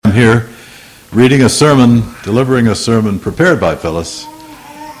here reading a sermon, delivering a sermon prepared by Phyllis,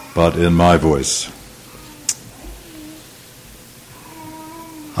 but in my voice.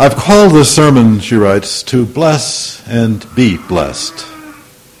 I've called this sermon, she writes, to bless and be blessed.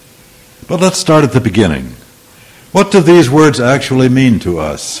 But let's start at the beginning. What do these words actually mean to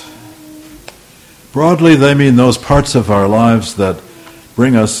us? Broadly, they mean those parts of our lives that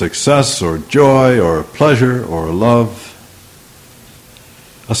bring us success or joy or pleasure or love.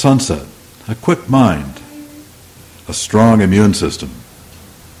 A sunset, a quick mind, a strong immune system,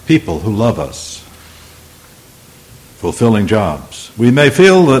 people who love us, fulfilling jobs. We may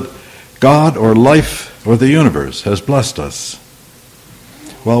feel that God or life or the universe has blessed us.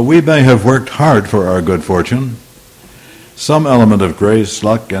 While we may have worked hard for our good fortune, some element of grace,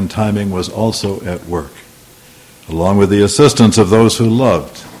 luck, and timing was also at work, along with the assistance of those who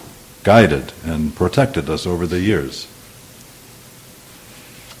loved, guided, and protected us over the years.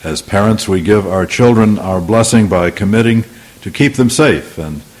 As parents, we give our children our blessing by committing to keep them safe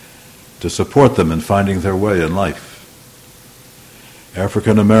and to support them in finding their way in life.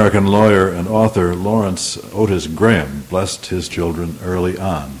 African-American lawyer and author Lawrence Otis Graham blessed his children early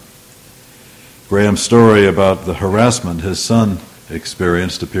on. Graham's story about the harassment his son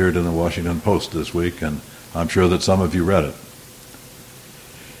experienced appeared in the Washington Post this week, and I'm sure that some of you read it.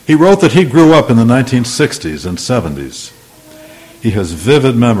 He wrote that he grew up in the 1960s and 70s. He has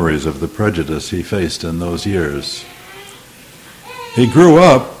vivid memories of the prejudice he faced in those years. He grew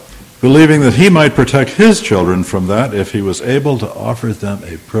up believing that he might protect his children from that if he was able to offer them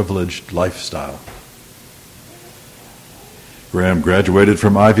a privileged lifestyle. Graham graduated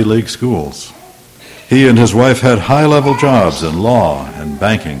from Ivy League schools. He and his wife had high-level jobs in law and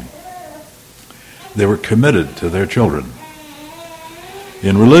banking. They were committed to their children.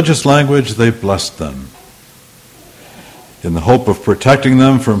 In religious language, they blessed them. In the hope of protecting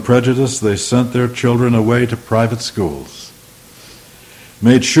them from prejudice, they sent their children away to private schools,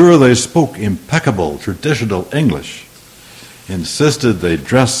 made sure they spoke impeccable traditional English, insisted they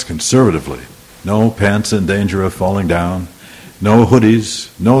dress conservatively, no pants in danger of falling down, no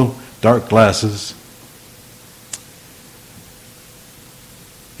hoodies, no dark glasses.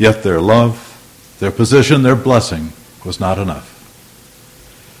 Yet their love, their position, their blessing was not enough.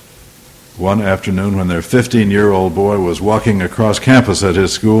 One afternoon when their 15-year-old boy was walking across campus at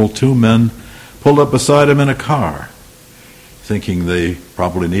his school, two men pulled up beside him in a car. Thinking they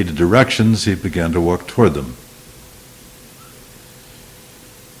probably needed directions, he began to walk toward them.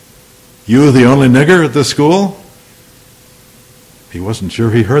 "You the only nigger at this school?" He wasn't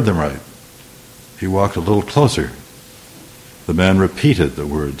sure he heard them right. He walked a little closer. The man repeated the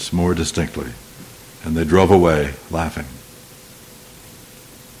words more distinctly, and they drove away laughing.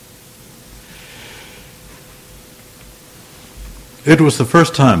 It was the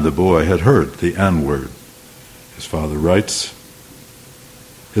first time the boy had heard the N-word. His father writes,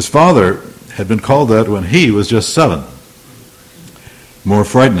 his father had been called that when he was just 7. More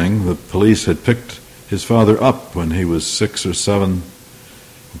frightening, the police had picked his father up when he was 6 or so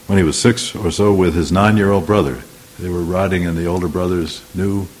with his 9-year-old brother. They were riding in the older brother's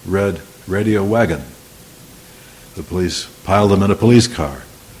new red radio wagon. The police piled them in a police car,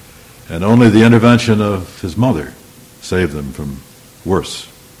 and only the intervention of his mother saved them from worse.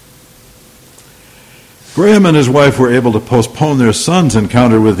 Graham and his wife were able to postpone their son's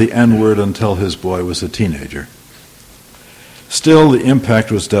encounter with the N-word until his boy was a teenager. Still, the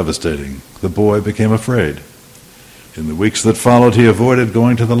impact was devastating. The boy became afraid. In the weeks that followed, he avoided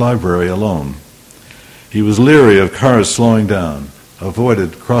going to the library alone. He was leery of cars slowing down,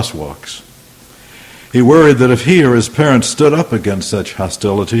 avoided crosswalks. He worried that if he or his parents stood up against such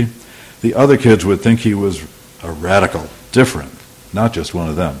hostility, the other kids would think he was a radical, different, not just one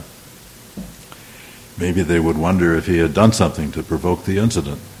of them. Maybe they would wonder if he had done something to provoke the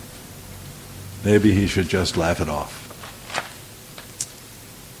incident. Maybe he should just laugh it off.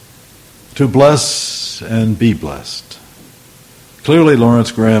 To bless and be blessed. Clearly,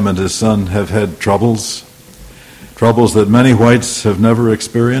 Lawrence Graham and his son have had troubles that many whites have never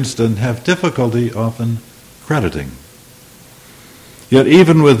experienced and have difficulty often crediting. Yet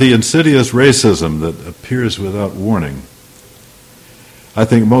even with the insidious racism that appears without warning, I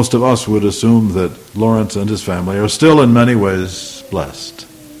think most of us would assume that Lawrence and his family are still in many ways blessed.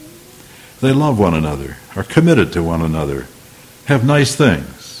 They love one another, are committed to one another, have nice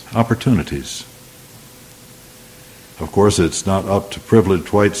things, opportunities. Of course, it's not up to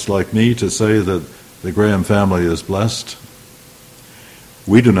privileged whites like me to say that the Graham family is blessed.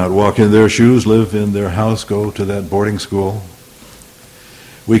 We do not walk in their shoes, live in their house, go to that boarding school.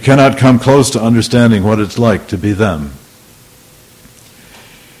 We cannot come close to understanding what it's like to be them.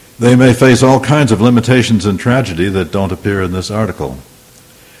 They may face all kinds of limitations and tragedy that don't appear in this article.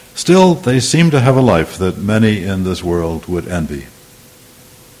 Still, they seem to have a life that many in this world would envy.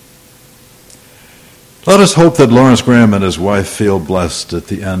 Let us hope that Lawrence Graham and his wife feel blessed at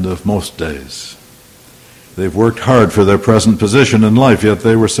the end of most days. They've worked hard for their present position in life, yet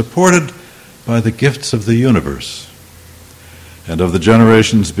they were supported by the gifts of the universe and of the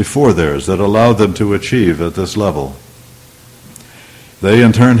generations before theirs that allowed them to achieve at this level. They,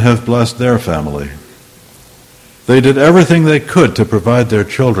 in turn, have blessed their family. They did everything they could to provide their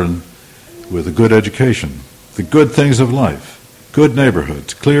children with a good education, the good things of life, good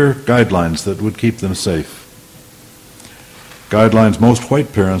neighborhoods, clear guidelines that would keep them safe. Guidelines most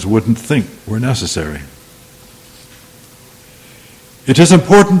white parents wouldn't think were necessary. It is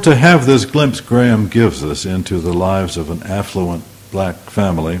important to have this glimpse Graham gives us into the lives of an affluent black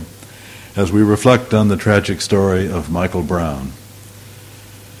family as we reflect on the tragic story of Michael Brown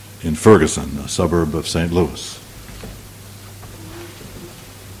in Ferguson, a suburb of St. Louis.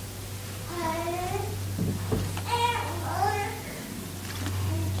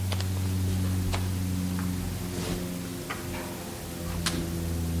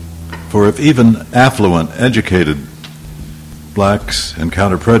 For if even affluent, educated blacks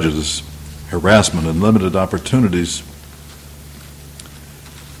encounter prejudice, harassment, and limited opportunities,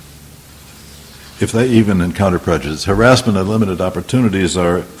 if they even encounter prejudice, harassment and limited opportunities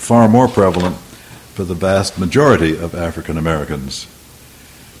are far more prevalent for the vast majority of African Americans.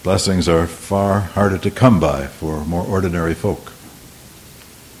 Blessings are far harder to come by for more ordinary folk.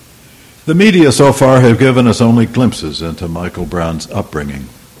 The media so far have given us only glimpses into Michael Brown's upbringing.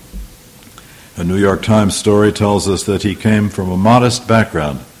 A New York Times story tells us that he came from a modest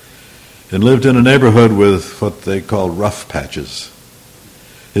background and lived in a neighborhood with what they call rough patches.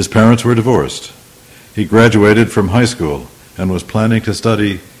 His parents were divorced. He graduated from high school and was planning to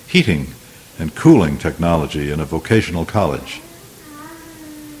study heating and cooling technology in a vocational college.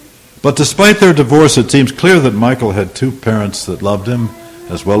 But despite their divorce, it seems clear that Michael had two parents that loved him,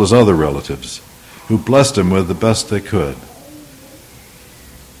 as well as other relatives, who blessed him with the best they could.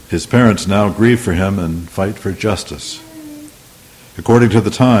 His parents now grieve for him and fight for justice. According to the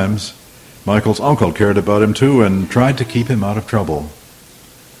Times, Michael's uncle cared about him too and tried to keep him out of trouble.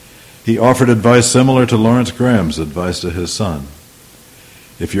 He offered advice similar to Lawrence Graham's advice to his son.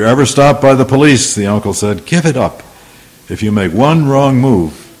 If you're ever stopped by the police, the uncle said, give it up. If you make one wrong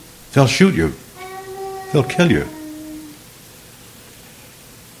move, they'll shoot you. They'll kill you.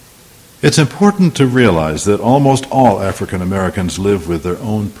 It's important to realize that almost all African Americans live with their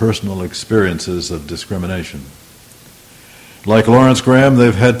own personal experiences of discrimination. Like Lawrence Graham,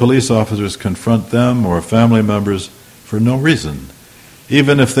 they've had police officers confront them or family members for no reason,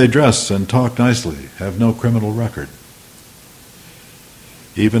 even if they dress and talk nicely, have no criminal record,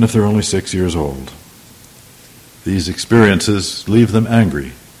 even if they're only 6 years old. These experiences leave them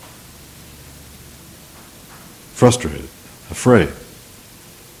angry, frustrated, afraid.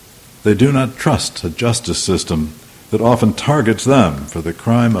 They do not trust a justice system that often targets them for the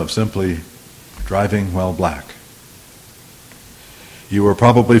crime of simply driving while black. You are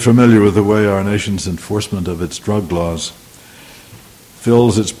probably familiar with the way our nation's enforcement of its drug laws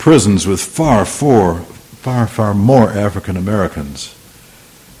fills its prisons with far more African Americans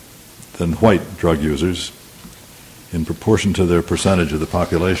than white drug users in proportion to their percentage of the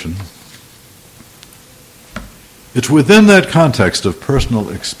population. It's within that context of personal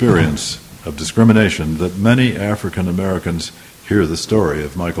experience of discrimination that many African Americans hear the story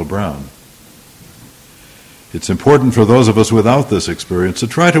of Michael Brown. It's important for those of us without this experience to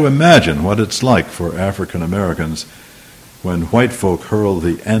try to imagine what it's like for African Americans when white folk hurl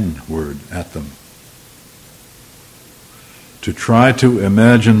the N-word at them. To try to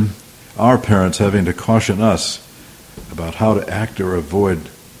imagine our parents having to caution us about how to act or avoid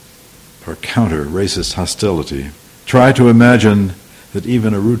or counter racist hostility. Try to imagine that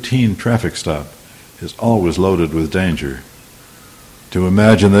even a routine traffic stop is always loaded with danger. To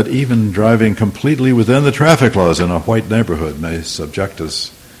imagine that even driving completely within the traffic laws in a white neighborhood may subject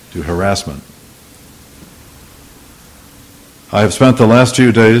us to harassment. I have spent the last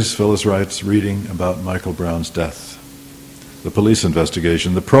few days, Phyllis writes, reading about Michael Brown's death, the police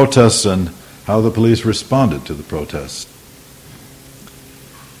investigation, the protests, and how the police responded to the protests.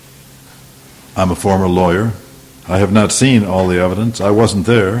 I'm a former lawyer. I have not seen all the evidence. I wasn't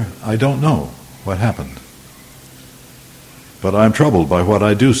there. I don't know what happened. But I'm troubled by what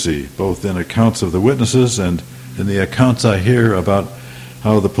I do see, both in accounts of the witnesses and in the accounts I hear about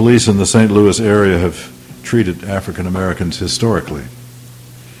how the police in the St. Louis area have treated African Americans historically.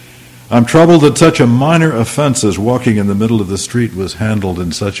 I'm troubled that such a minor offense as walking in the middle of the street was handled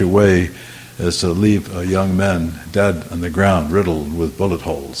in such a way as to leave a young man dead on the ground, riddled with bullet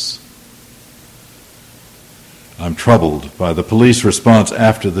holes. I'm troubled by the police response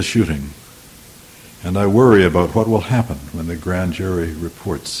after the shooting, and I worry about what will happen when the grand jury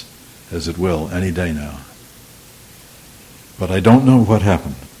reports, as it will any day now. But I don't know what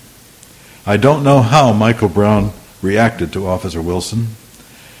happened. I don't know how Michael Brown reacted to Officer Wilson,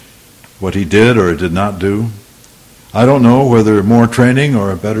 what he did or did not do. I don't know whether more training or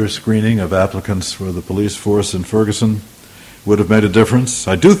a better screening of applicants for the police force in Ferguson would have made a difference.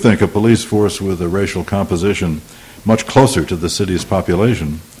 I do think a police force with a racial composition much closer to the city's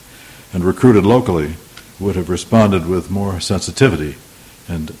population and recruited locally would have responded with more sensitivity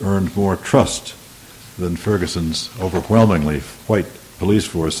and earned more trust than Ferguson's overwhelmingly white police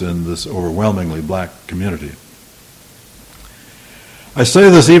force in this overwhelmingly black community. I say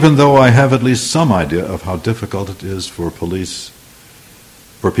this even though I have at least some idea of how difficult it is for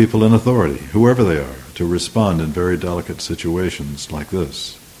people in authority, whoever they are, to respond in very delicate situations like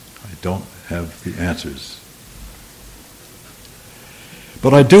this. I don't have the answers.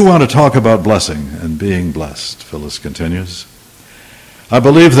 But I do want to talk about blessing and being blessed, Phyllis continues. I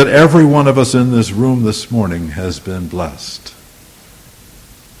believe that every one of us in this room this morning has been blessed.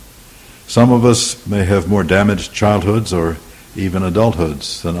 Some of us may have more damaged childhoods or even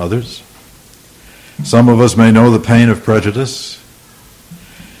adulthoods than others. Some of us may know the pain of prejudice.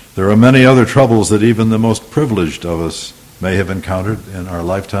 There are many other troubles that even the most privileged of us may have encountered in our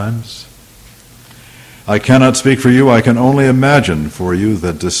lifetimes. I cannot speak for you. I can only imagine for you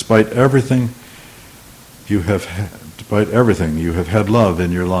that despite everything you have had love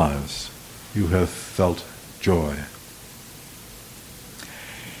in your lives. You have felt joy.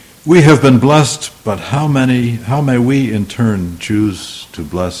 We have been blessed, but how may we in turn choose to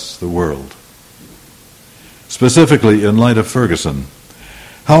bless the world? Specifically, in light of Ferguson,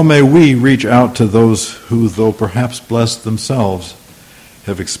 how may we reach out to those who, though perhaps blessed themselves,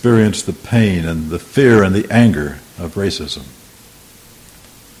 have experienced the pain and the fear and the anger of racism?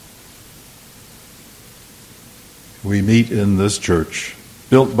 We meet in this church,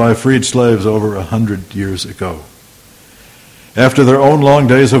 built by freed slaves over 100 years ago. After their own long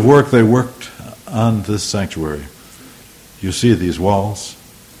days of work, they worked on this sanctuary. You see these walls.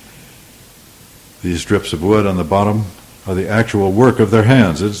 These strips of wood on the bottom are the actual work of their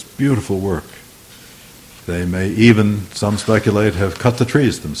hands. It's beautiful work. They may even, some speculate, have cut the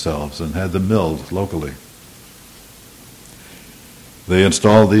trees themselves and had them milled locally. They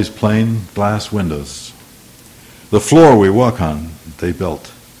installed these plain glass windows. The floor we walk on, they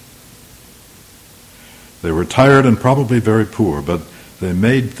built. They were tired and probably very poor, but they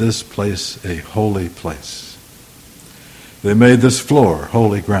made this place a holy place. They made this floor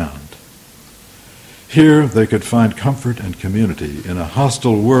holy ground. Here they could find comfort and community. In a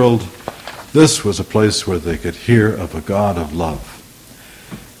hostile world, this was a place where they could hear of a God of love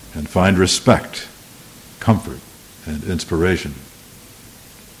and find respect, comfort, and inspiration.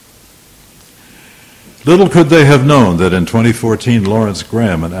 Little could they have known that in 2014, Lawrence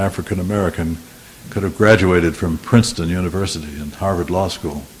Graham, an African American, could have graduated from Princeton University and Harvard Law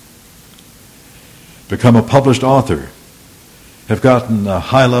School, become a published author, have gotten a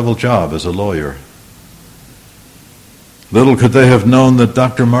high-level job as a lawyer. Little could they have known that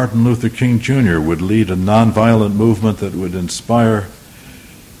Dr. Martin Luther King Jr. would lead a nonviolent movement that would inspire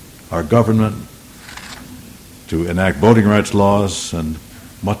our government to enact voting rights laws and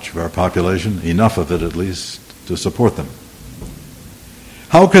much of our population, enough of it at least, to support them.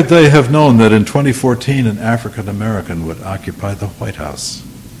 How could they have known that in 2014 an African American would occupy the White House?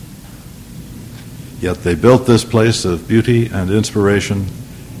 Yet they built this place of beauty and inspiration,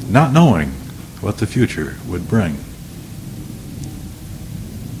 not knowing what the future would bring.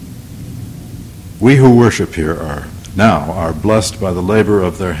 We who worship here are blessed by the labor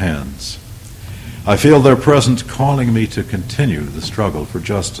of their hands. I feel their presence calling me to continue the struggle for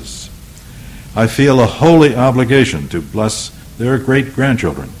justice. I feel a holy obligation to bless their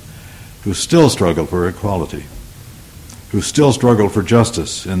great-grandchildren who still struggle for equality, who still struggle for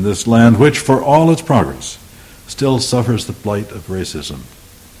justice in this land which, for all its progress, still suffers the blight of racism.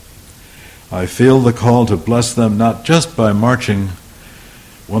 I feel the call to bless them not just by marching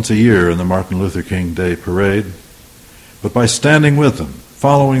once a year in the Martin Luther King Day Parade, but by standing with them,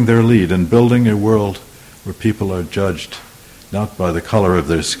 following their lead, and building a world where people are judged not by the color of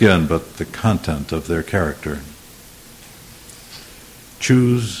their skin, but the content of their character.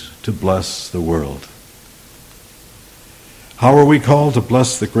 Choose to bless the world. How are we called to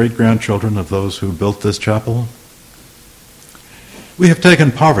bless the great-grandchildren of those who built this chapel? We have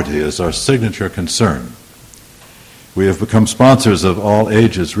taken poverty as our signature concern. We have become sponsors of All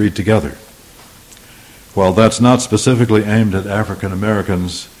Ages Read Together. While that's not specifically aimed at African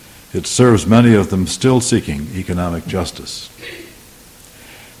Americans, it serves many of them still seeking economic justice.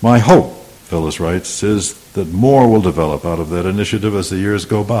 My hope, Phyllis writes, is that more will develop out of that initiative as the years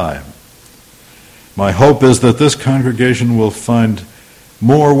go by. My hope is that this congregation will find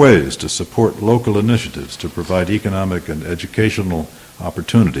more ways to support local initiatives to provide economic and educational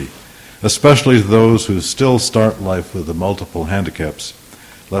opportunity, especially to those who still start life with the multiple handicaps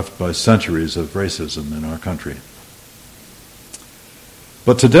left by centuries of racism in our country.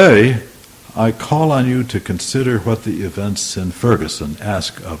 But today, I call on you to consider what the events in Ferguson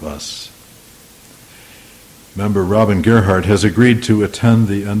ask of us. Member Robin Gerhardt has agreed to attend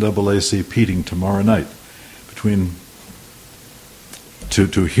the NAACP meeting tomorrow night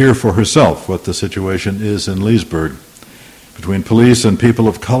to hear for herself what the situation is in Leesburg between police and people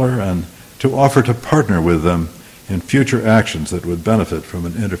of color, and to offer to partner with them in future actions that would benefit from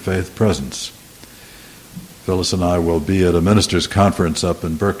an interfaith presence. Phyllis and I will be at a ministers' conference up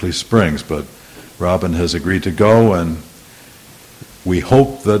in Berkeley Springs, but Robin has agreed to go, and we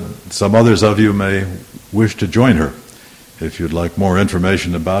hope that some others of you may wish to join her. If you'd like more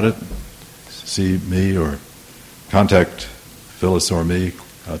information about it, see me or contact Phyllis or me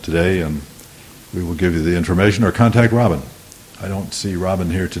today, and we will give you the information, or contact Robin. I don't see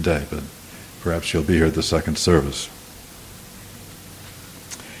Robin here today, but perhaps she'll be here at the second service.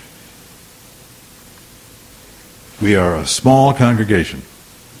 We are a small congregation,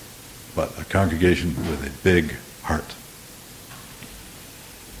 but a congregation with a big heart.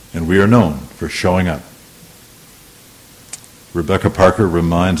 And we are known for showing up. Rebecca Parker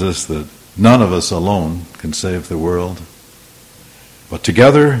reminds us that none of us alone can save the world, but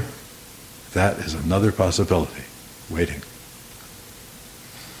together, that is another possibility waiting.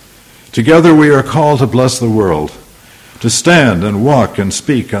 Together we are called to bless the world, to stand and walk and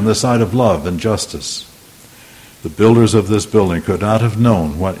speak on the side of love and justice. The builders of this building could not have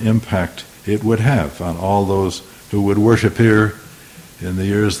known what impact it would have on all those who would worship here in the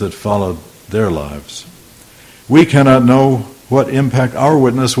years that followed their lives. We cannot know what impact our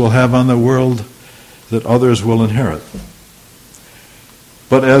witness will have on the world that others will inherit.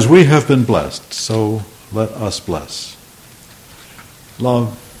 But as we have been blessed, so let us bless.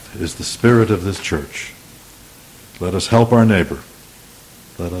 Love is the spirit of this church. Let us help our neighbor.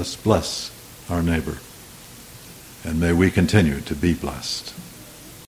 Let us bless our neighbor. And may we continue to be blessed.